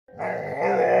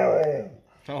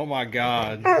Oh my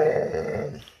God.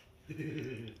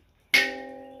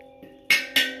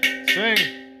 Sing.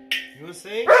 You want to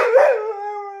sing?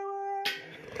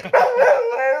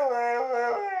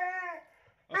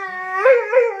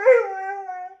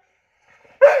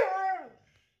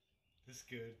 That's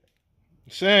good.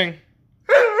 Sing.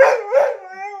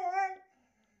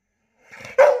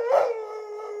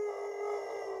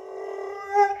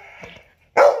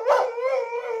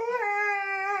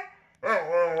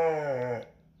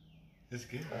 It's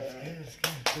good. It's good. It's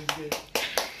good. It's good.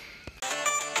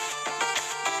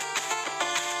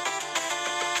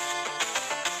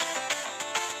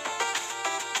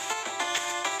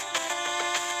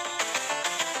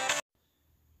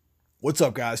 What's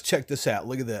up, guys? Check this out.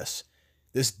 Look at this.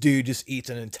 This dude just eats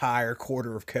an entire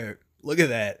quarter of Coke. Look at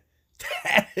that.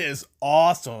 That is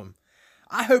awesome.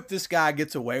 I hope this guy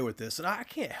gets away with this. And I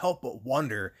can't help but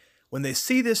wonder, when they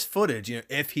see this footage, you know,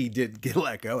 if he did get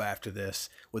let go after this,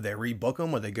 would they rebook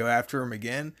him? Would they go after him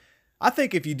again? I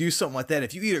think if you do something like that,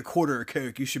 if you eat a quarter of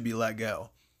Coke, you should be let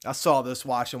go. I saw this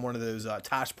watching one of those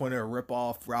Tosh Pointer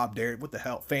ripoff, Rob Dare, what the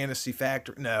hell, Fantasy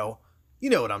Factory? No, you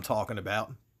know what I'm talking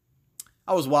about.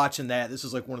 I was watching that. This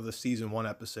is like one of the season 1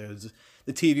 episodes.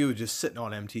 The TV was just sitting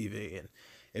on MTV and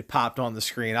it popped on the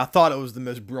screen. I thought it was the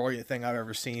most brilliant thing I've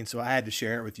ever seen, so I had to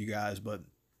share it with you guys. But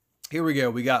here we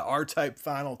go. We got R-Type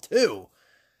Final 2.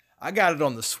 I got it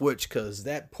on the Switch because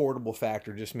that portable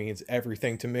factor just means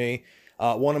everything to me.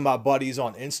 One of my buddies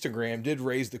on Instagram did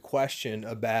raise the question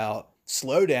about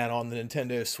slowdown on the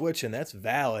Nintendo Switch, and that's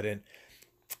valid. And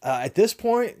at this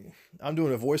point, I'm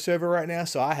doing a voiceover right now,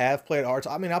 so I have played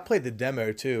I mean, I played the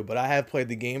demo too, but I have played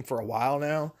the game for a while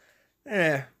now.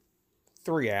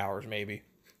 3 hours maybe.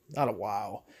 Not a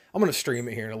while. I'm going to stream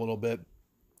it here in a little bit.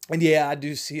 And yeah, I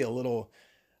do see a little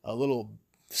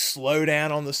slowdown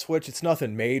on the Switch. It's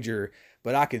nothing major,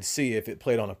 but I could see if it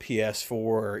played on a PS4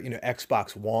 or, you know,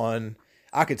 Xbox One,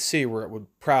 I could see where it would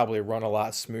probably run a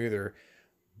lot smoother.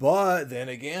 But then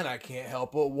again, I can't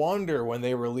help but wonder when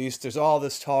they released, there's all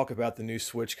this talk about the new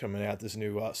Switch coming out, this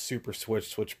new Super Switch,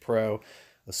 Switch Pro,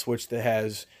 a Switch that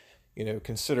has, you know,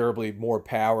 considerably more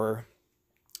power.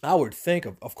 I would think,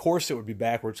 of course, it would be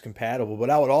backwards compatible,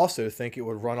 but I would also think it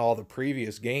would run all the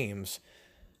previous games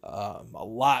a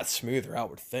lot smoother, I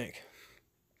would think.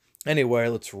 Anyway,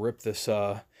 let's rip this.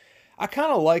 I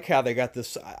kind of like how they got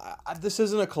this. This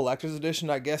isn't a collector's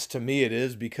edition, I guess. To me, it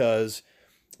is because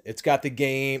it's got the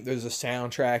game, there's a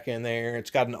soundtrack in there, it's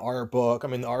got an art book. I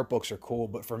mean, the art books are cool,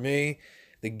 but for me,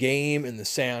 the game and the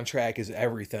soundtrack is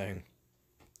everything.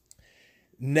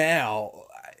 Now,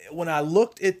 when I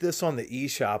looked at this on the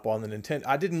eShop on the Nintendo,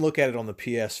 I didn't look at it on the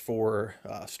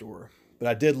PS4 store, but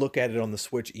I did look at it on the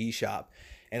Switch eShop,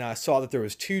 and I saw that there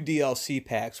was 2 DLC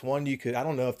packs. One you could, I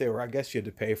don't know if they were, I guess you had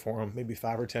to pay for them, maybe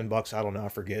 $5 or $10, I don't know, I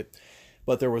forget.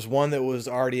 But there was one that was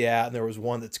already out, and there was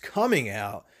one that's coming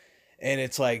out. And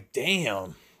it's like,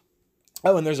 damn.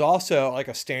 Oh, and there's also like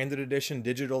a standard edition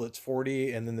digital that's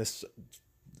 $40, and then this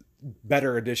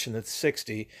better edition that's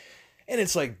 $60. And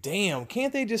it's like, damn,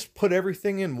 can't they just put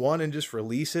everything in one and just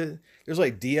release it? There's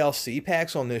like DLC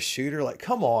packs on this shooter. Like,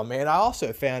 come on, man. I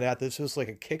also found out this was like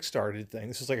a Kickstarted thing.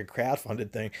 This is like a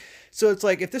crowdfunded thing. So it's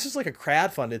like, if this is like a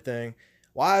crowdfunded thing,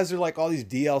 why is there like all these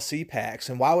DLC packs?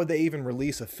 And why would they even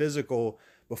release a physical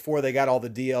before they got all the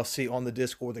DLC on the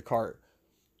disc or the cart?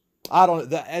 I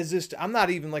don't, I'm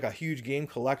not even like a huge game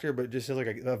collector, but just like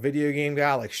a video game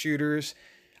guy, like shooters.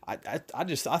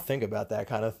 I think about that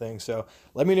kind of thing. So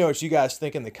let me know what you guys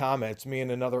think in the comments. Me and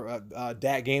another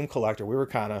Dat game collector, we were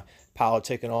kind of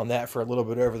politicking on that for a little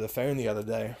bit over the phone the other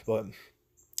day. But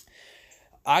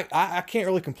I can't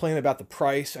really complain about the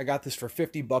price. I got this for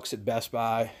 $50 at Best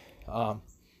Buy. I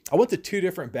went to 2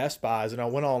 different Best Buys, and I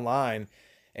went online,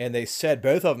 and they said,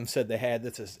 both of them said they had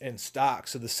this in stock.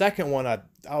 So the second one, I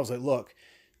was like, look,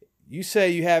 you say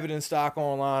you have it in stock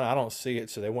online. I don't see it.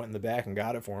 So they went in the back and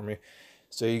got it for me.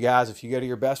 So you guys, if you go to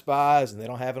your Best Buys and they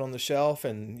don't have it on the shelf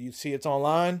and you see it's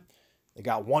online, they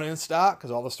got one in stock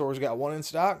because all the stores got one in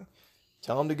stock.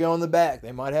 Tell them to go in the back.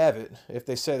 They might have it if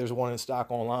they say there's one in stock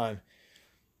online.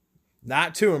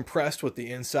 Not too impressed with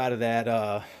the inside of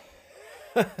that,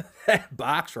 that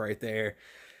box right there.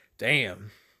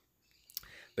 Damn.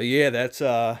 But yeah, that's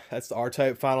the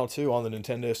R-Type Final 2 on the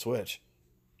Nintendo Switch.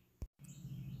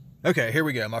 Okay, here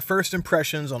we go. My first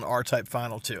impressions on R-Type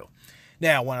Final 2.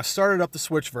 Now, when I started up the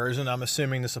Switch version, I'm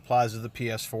assuming this applies to the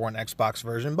PS4 and Xbox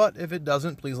version, but if it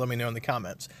doesn't, please let me know in the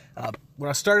comments. When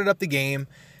I started up the game,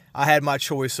 I had my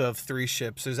choice of 3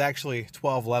 ships. There's actually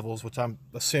 12 levels, which I'm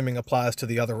assuming applies to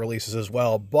the other releases as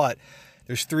well, but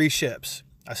there's 3 ships.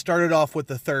 I started off with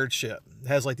the 3rd ship. It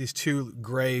has like these 2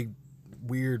 gray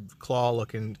weird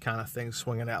claw-looking kind of thing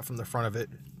swinging out from the front of it.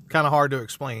 Kind of hard to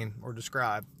explain or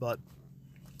describe, but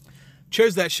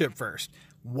chose that ship first.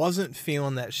 Wasn't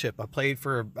feeling that ship. I played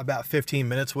for about 15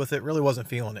 minutes with it. Really wasn't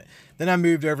feeling it. Then I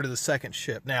moved over to the second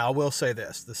ship. Now, I will say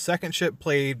this. The second ship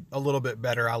played a little bit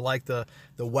better. I like the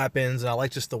weapons, and I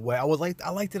like just the way I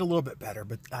liked it a little bit better,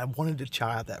 but I wanted to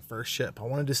try out that first ship. I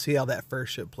wanted to see how that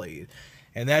first ship played.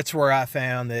 And that's where I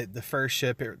found that the first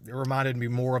ship, it reminded me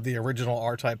more of the original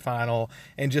R-Type Final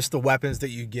and just the weapons that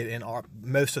you get in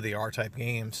most of the R-Type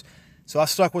games. So I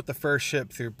stuck with the first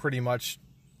ship through pretty much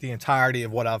the entirety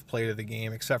of what I've played of the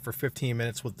game, except for 15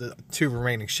 minutes with the 2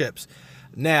 remaining ships.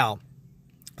 Now,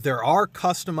 there are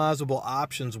customizable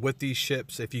options with these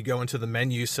ships if you go into the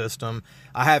menu system.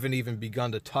 I haven't even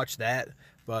begun to touch that,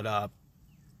 but a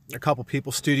couple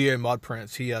people, Studio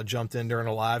Mudprints, he jumped in during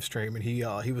a live stream, and he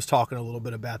was talking a little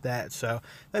bit about that. So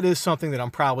that is something that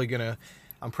I'm probably gonna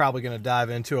dive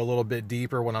into a little bit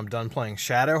deeper when I'm done playing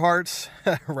Shadow Hearts.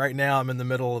 Right now, I'm in the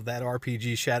middle of that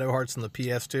RPG Shadow Hearts on the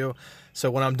PS2. So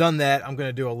when I'm done that, I'm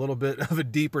gonna do a little bit of a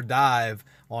deeper dive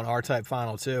on R-Type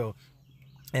Final 2.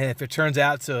 And if it turns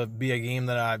out to be a game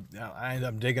that I end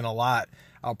up digging a lot,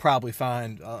 I'll probably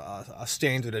find a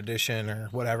standard edition or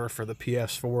whatever for the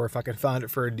PS4 if I can find it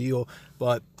for a deal.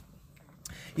 But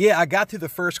yeah, I got through the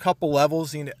first couple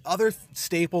levels. You know, other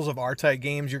staples of R-Type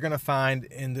games you're going to find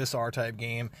in this R-Type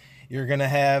game. You're going to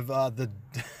have the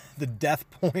death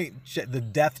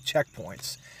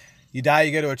checkpoints. You die,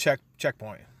 you go to a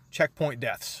checkpoint. Checkpoint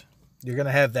deaths. You're going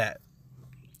to have that.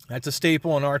 That's a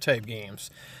staple in R-Type games.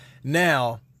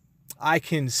 Now, I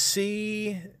can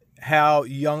see how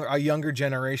a younger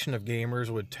generation of gamers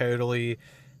would totally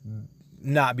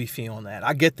not be feeling that.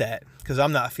 I get that, because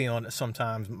I'm not feeling it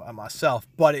sometimes myself,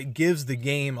 but it gives the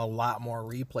game a lot more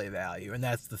replay value, and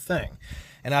that's the thing.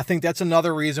 And I think that's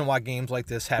another reason why games like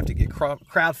this have to get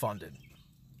crowdfunded.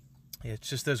 It's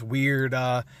just those weird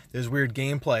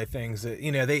gameplay things that,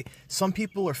 you know, some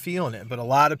people are feeling it, but a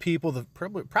lot of people,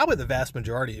 probably the vast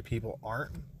majority of people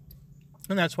aren't,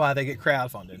 and that's why they get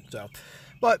crowdfunded. So,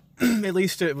 but at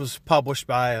least it was published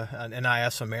by an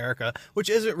NIS America, which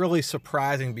isn't really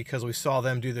surprising because we saw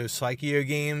them do those Psychio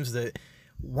games that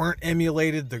weren't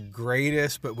emulated the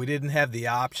greatest, but we didn't have the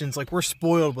options. Like, we're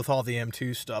spoiled with all the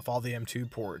M2 stuff, all the M2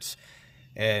 ports.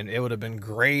 And it would have been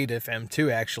great if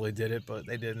M2 actually did it, but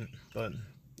they didn't. But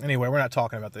anyway, we're not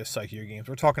talking about those Psychio games.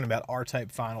 We're talking about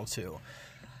R-Type Final 2.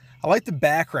 I like the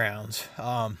backgrounds.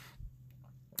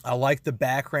 I like the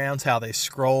backgrounds, how they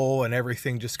scroll and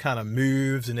everything just kind of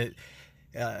moves. And it,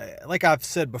 like I've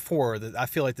said before, that I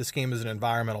feel like this game is an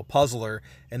environmental puzzler,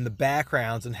 and the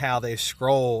backgrounds and how they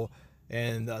scroll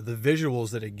and the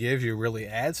visuals that it gives you really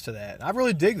adds to that. I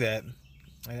really dig that,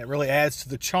 and it really adds to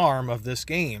the charm of this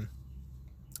game.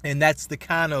 And that's the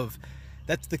kind of,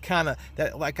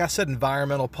 like I said,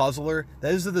 environmental puzzler.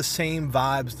 Those are the same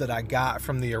vibes that I got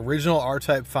from the original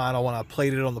R-Type Final when I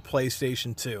played it on the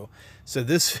PlayStation 2. So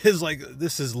this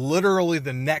is literally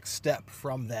the next step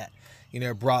from that, you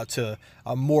know, brought to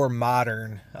a more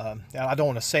modern, I don't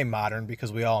want to say modern,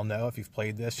 because we all know if you've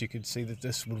played this, you could see that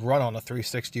this would run on a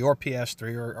 360 or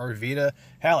PS3 or Vita.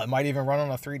 Hell, it might even run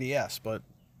on a 3DS, but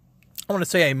I want to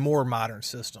say a more modern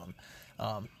system.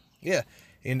 Yeah.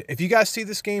 And if you guys see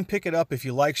this game, pick it up. If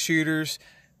you like shooters,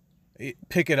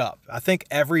 pick it up. I think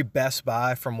every Best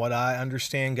Buy, from what I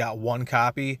understand, got one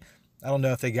copy. I don't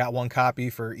know if they got one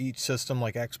copy for each system,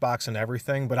 like Xbox and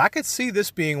everything, but I could see this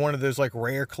being one of those like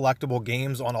rare collectible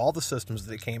games on all the systems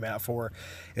that it came out for,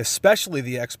 especially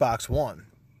the Xbox One.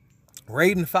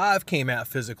 Raiden 5 came out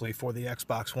physically for the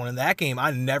Xbox One, and that game I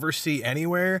never see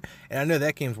anywhere, and I know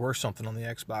that game's worth something on the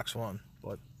Xbox One.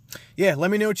 But yeah, let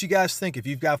me know what you guys think. If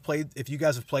you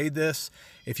guys have played this,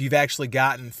 if you've actually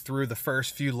gotten through the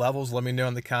first few levels, let me know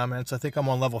in the comments. I think I'm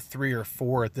on level 3 or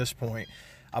 4 at this point.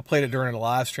 I played it during a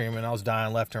live stream and I was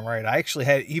dying left and right. I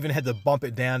actually even had to bump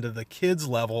it down to the kids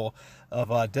level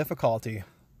of difficulty.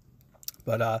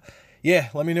 But yeah,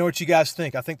 let me know what you guys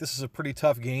think. I think this is a pretty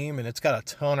tough game, and it's got a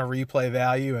ton of replay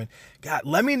value. And God,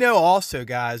 let me know also,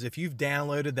 guys, if you've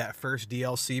downloaded that first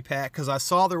DLC pack, because I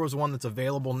saw there was one that's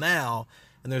available now,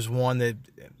 and there's one that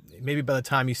maybe by the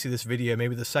time you see this video,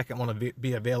 maybe the second one will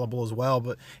be available as well,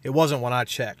 but it wasn't when I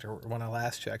checked, or when I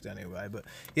last checked anyway. But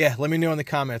yeah, let me know in the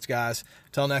comments, guys.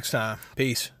 Till next time,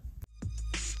 peace.